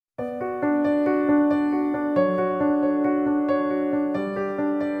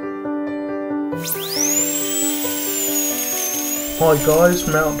Hi guys,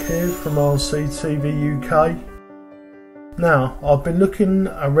 Malk here from RCTV-UK. Now, I've been looking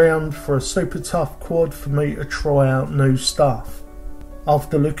around for a super tough quad for me to try out new stuff.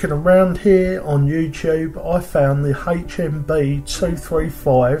 After looking around here on YouTube, I found the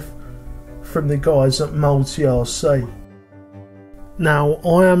HMB235 from the guys at Multi RC. Now,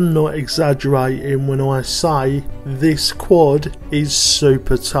 I am not exaggerating when I say this quad is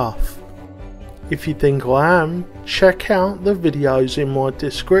super tough. If you think I am, check out the videos in my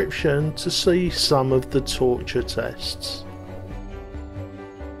description to see some of the torture tests.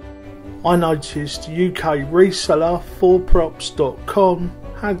 I noticed UK reseller 4props.com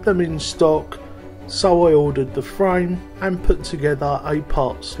had them in stock, so I ordered the frame and put together a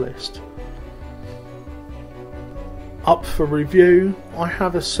parts list. Up for review, I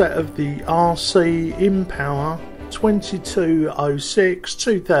have a set of the RC InPower 2206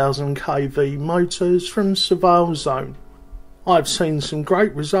 2000 kV motors from Survival Zone. I've seen some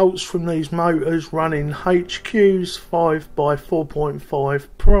great results from these motors running HQ's 5x4.5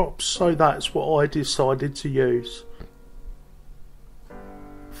 props, so that's what I decided to use.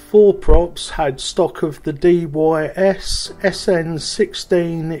 4props had stock of the DYS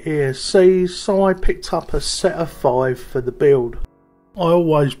SN16 ESCs, so I picked up a set of 5 for the build. I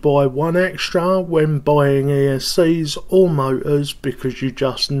always buy one extra when buying ESCs or motors because you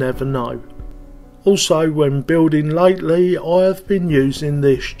just never know. Also, when building lately, I have been using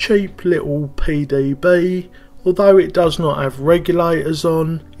this cheap little PDB. Although it does not have regulators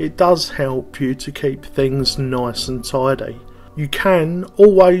on, it does help you to keep things nice and tidy. You can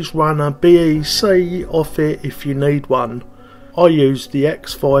always run a BEC off it if you need one. I used the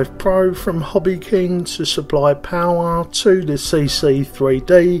X5 Pro from Hobby King to supply power to the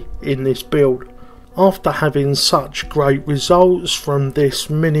CC3D in this build. After having such great results from this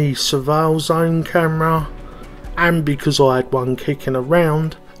mini Survival Zone camera, and because I had one kicking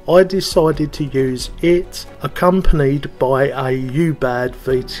around, I decided to use it accompanied by a UBAD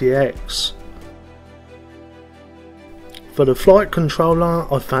VTX. For the flight controller,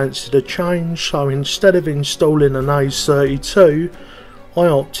 I fancied a change, so instead of installing an A32, I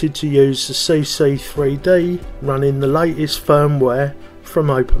opted to use the CC3D running the latest firmware from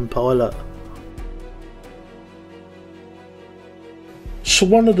OpenPilot. So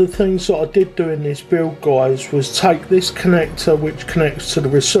one of the things that I did do in this build, guys, was take this connector which connects to the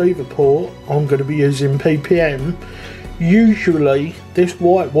receiver port. I'm going to be using PPM. Usually this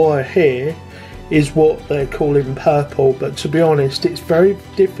white wire here is what they're calling purple, but to be honest it's very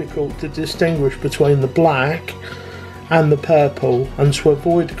difficult to distinguish between the black and the purple, and to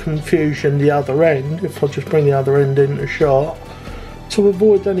avoid confusion the other end, if I just bring the other end into shot, to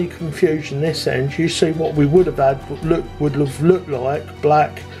avoid any confusion this end, you see what we would have had would have looked like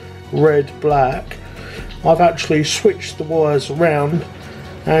black, red, black. I've actually switched the wires around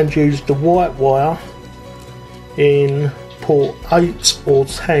and used the white wire in port 8 or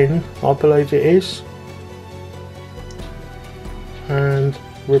 10, I believe it is, and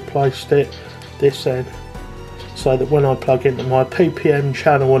replaced it this end, so that when I plug into my PPM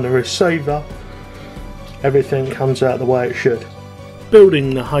channel on the receiver, everything comes out the way it should.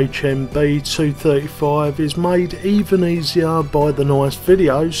 Building the HMB235 is made even easier by the nice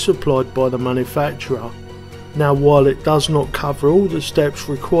videos supplied by the manufacturer. Now, while it does not cover all the steps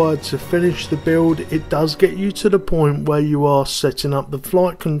required to finish the build, it does get you to the point where you are setting up the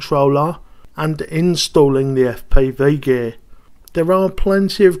flight controller and installing the FPV gear. There are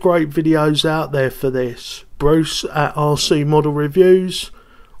plenty of great videos out there for this. Bruce at RC Model Reviews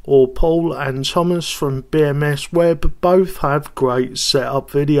or Paul and Thomas from BMS Web both have great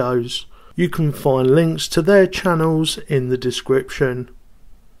setup videos. You can find links to their channels in the description.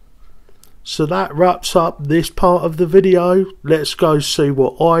 So that wraps up this part of the video. Let's go see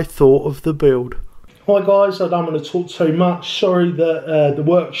what I thought of the build. Hi guys, I don't want to talk too much. Sorry that the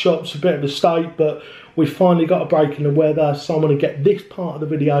workshop's a bit of a state, but we finally got a break in the weather, so I'm going to get this part of the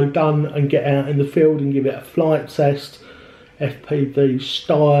video done and get out in the field and give it a flight test, FPV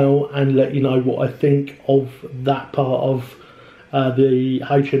style, and let you know what I think of that part of the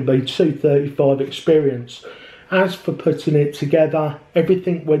HMB235 experience. As for putting it together,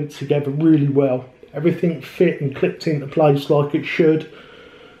 everything went together really well. Everything fit and clicked into place like it should.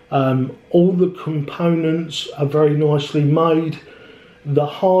 All the components are very nicely made. The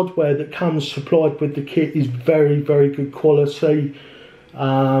hardware that comes supplied with the kit is very, very good quality.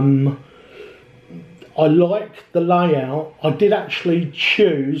 I like the layout. I did actually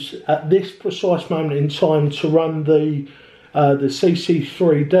choose at this precise moment in time to run the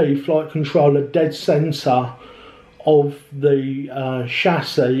CC3D flight controller dead centre of the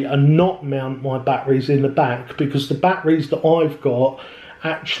chassis and not mount my batteries in the back, because the batteries that I've got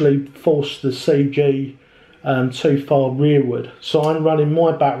actually force the CG too far rearward. So I'm running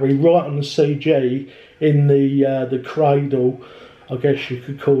my battery right on the CG in the cradle, I guess you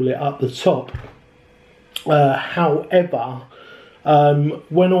could call it, up the top. However,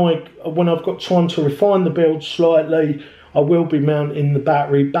 when I've got time to refine the build slightly, I will be mounting the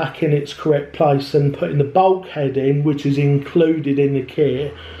battery back in its correct place and putting the bulkhead in, which is included in the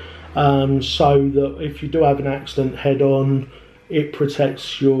kit, so that if you do have an accident head on, it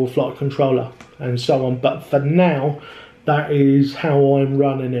protects your flight controller and so on. But for now, that is how I'm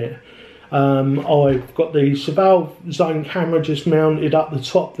running it. I've got the surveil zone camera just mounted up the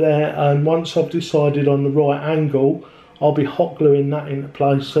top there, and once I've decided on the right angle, I'll be hot gluing that into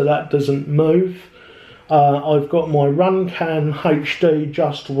place so that doesn't move. I've got my Runcam HD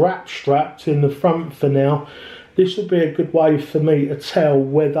just wrap strapped in the front for now. This will be a good way for me to tell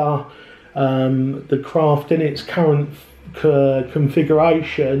whether the craft in its current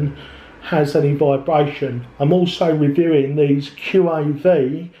configuration has any vibration. I'm also reviewing these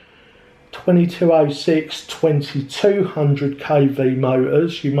QAV 2206 2200 kV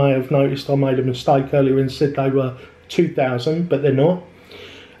motors. You may have noticed I made a mistake earlier and said they were 2000, but they're not.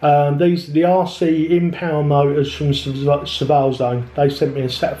 These are the RC InPower motors from Surveil Zone. They sent me a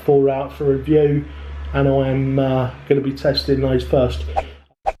set of 4 out for review, and I am going to be testing those first.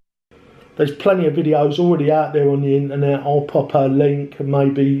 There's plenty of videos already out there on the internet. I'll pop a link, and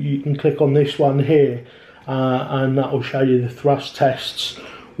maybe you can click on this one here, and that will show you the thrust tests,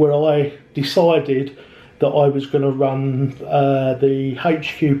 where I decided that I was going to run the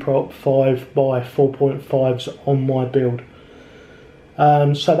HQ Prop 5x4.5s on my build.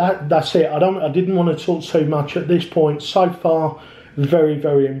 So that's it. I didn't want to talk too much at this point. So far, very,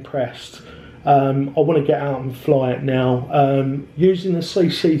 very impressed. I want to get out and fly it now. Using the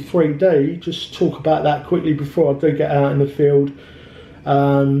CC3D, just talk about that quickly before I do get out in the field.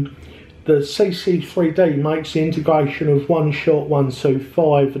 The CC3D makes the integration of one shot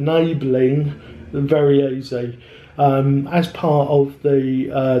 125 enabling very easy. As part of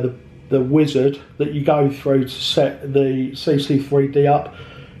the wizard that you go through to set the CC3D up,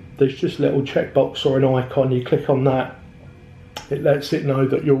 there's just a little checkbox or an icon. You click on that, it lets it know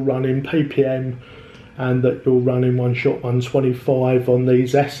that you're running ppm and that you're running one shot 125 on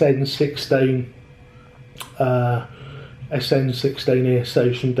these SN16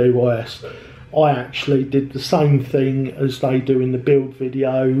 ESCs from DYS. I actually did the same thing as they do in the build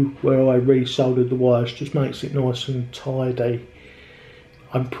video, where I resoldered the wires. Just makes it nice and tidy.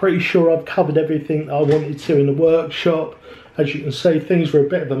 I'm pretty sure I've covered everything that I wanted to in the workshop. As you can see, things were a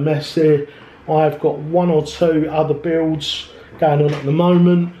bit of a mess here. I've got 1 or 2 other builds going on at the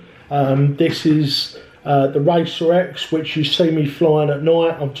moment. This is the Racer X, which you see me flying at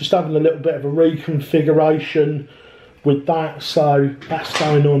night. I'm just having a little bit of a reconfiguration with that, so that's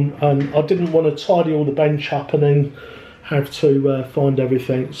going on. I didn't want to tidy all the bench up and then have to find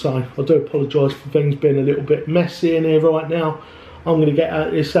everything, so I do apologise for things being a little bit messy in here right now. I'm going to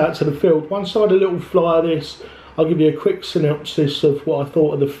get this out to the field. Once I had a little fly of this, I'll give you a quick synopsis of what I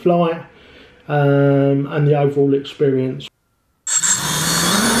thought of the flight and the overall experience.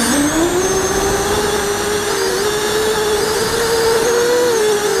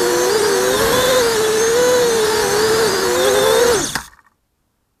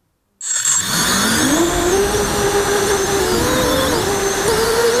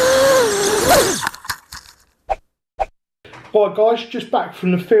 Right guys, just back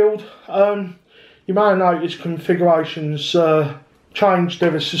from the field. You may have noticed configurations changed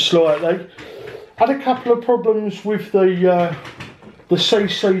ever so slightly. Had a couple of problems with the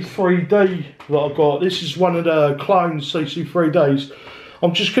CC3D that I got. This is one of the clone CC3Ds.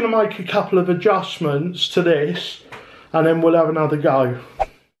 I'm just going to make a couple of adjustments to this and then we'll have another go.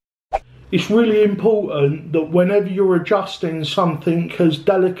 It's really important that whenever you're adjusting something as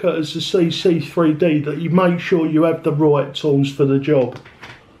delicate as the CC3D, that you make sure you have the right tools for the job.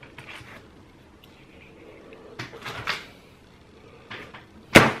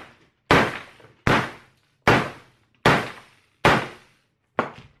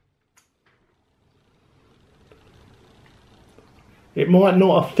 It might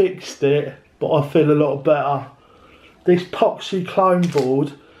not have fixed it, but I feel a lot better. This epoxy clone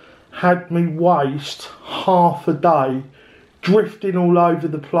board had me waste half a day drifting all over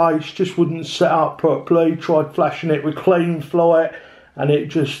the place, just wouldn't set up properly. Tried flashing it with clean flight and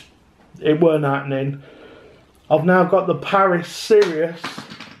it weren't happening. I've now got the Paris Sirius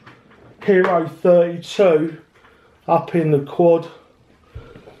Hero 32 up in the quad,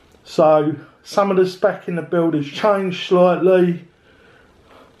 so some of the spec in the build has changed slightly.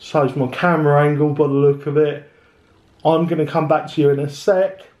 So's my camera angle by the look of it. I'm going to come back to you in a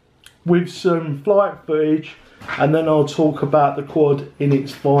sec with some flight footage, and then I'll talk about the quad in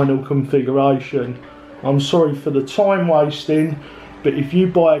its final configuration. I'm sorry for the time wasting, but if you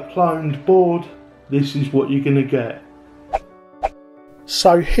buy a cloned board, this is what you're going to get.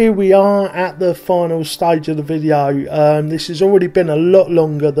 So here we are at the final stage of the video. This has already been a lot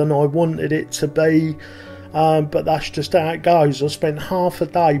longer than I wanted it to be, but that's just how it goes. I spent half a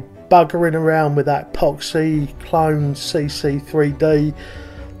day buggering around with that epoxy cloned CC3D,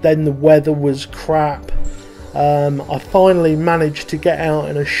 then the weather was crap. I finally managed to get out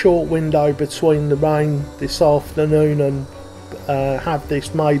in a short window between the rain this afternoon and have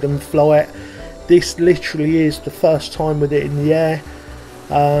this maiden flight. This literally is the first time with it in the air.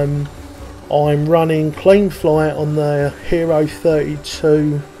 I'm running clean flight on the Hero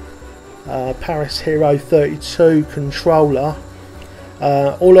 32 Paris Hero 32 controller.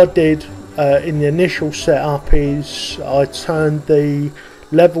 All I did in the initial setup is I turned the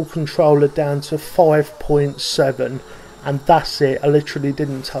level controller down to 5.7, and that's it. I literally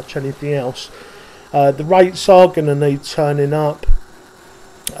didn't touch anything else. The rates are going to need turning up,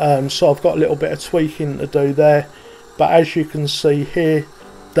 so I've got a little bit of tweaking to do there, but as you can see here,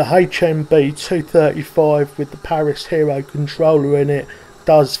 the HMB235 with the Paris Hero controller in it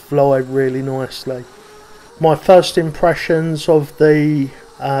does fly really nicely. My first impressions of the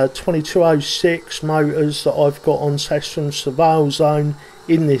 2206 motors that I've got on test from Surveil Zone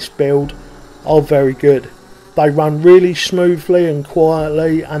in this build are very good. They run really smoothly and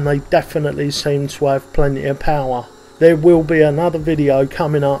quietly, and they definitely seem to have plenty of power. There will be another video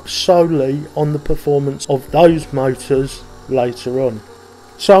coming up solely on the performance of those motors later on.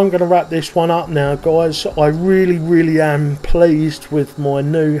 So I'm going to wrap this one up now, guys. I really am pleased with my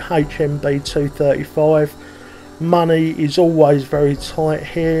new HMB235. Money is always very tight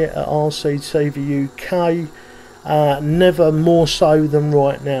here at RCTV-UK, never more so than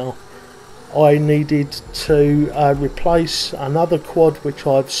right now. I needed to replace another quad which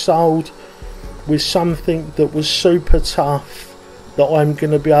I've sold with something that was super tough, that I'm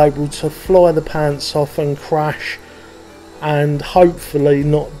going to be able to fly the pants off and crash, and hopefully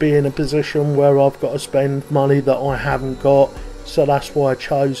not be in a position where I've got to spend money that I haven't got. So that's why I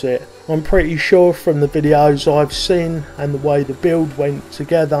chose it. I'm pretty sure from the videos I've seen and the way the build went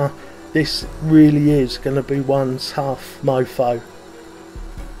together, this really is going to be one tough mofo.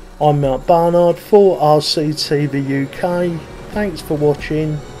 I'm Mount Barnard for RCTV-UK. Thanks for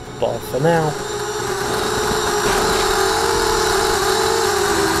watching. Bye for now.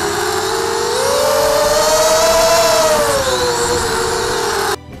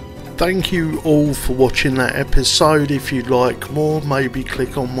 Thank you all for watching that episode. If you'd like more, maybe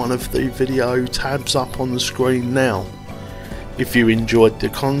click on one of the video tabs up on the screen now. If you enjoyed the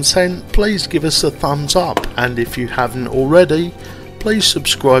content, please give us a thumbs up, and if you haven't already, please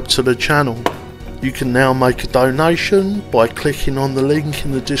subscribe to the channel. You can now make a donation by clicking on the link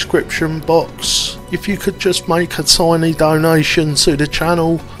in the description box. If you could just make a tiny donation to the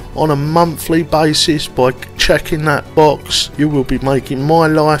channel on a monthly basis by checking that box, you will be making my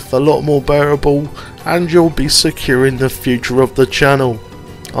life a lot more bearable, and you'll be securing the future of the channel.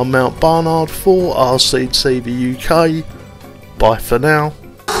 I'm Mount Barnard for RCTV-UK. Bye for now.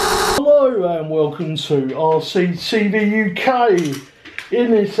 Hello and welcome to RCTV-UK.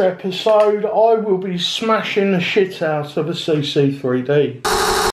 In this episode I will be smashing the shit out of a CC3D.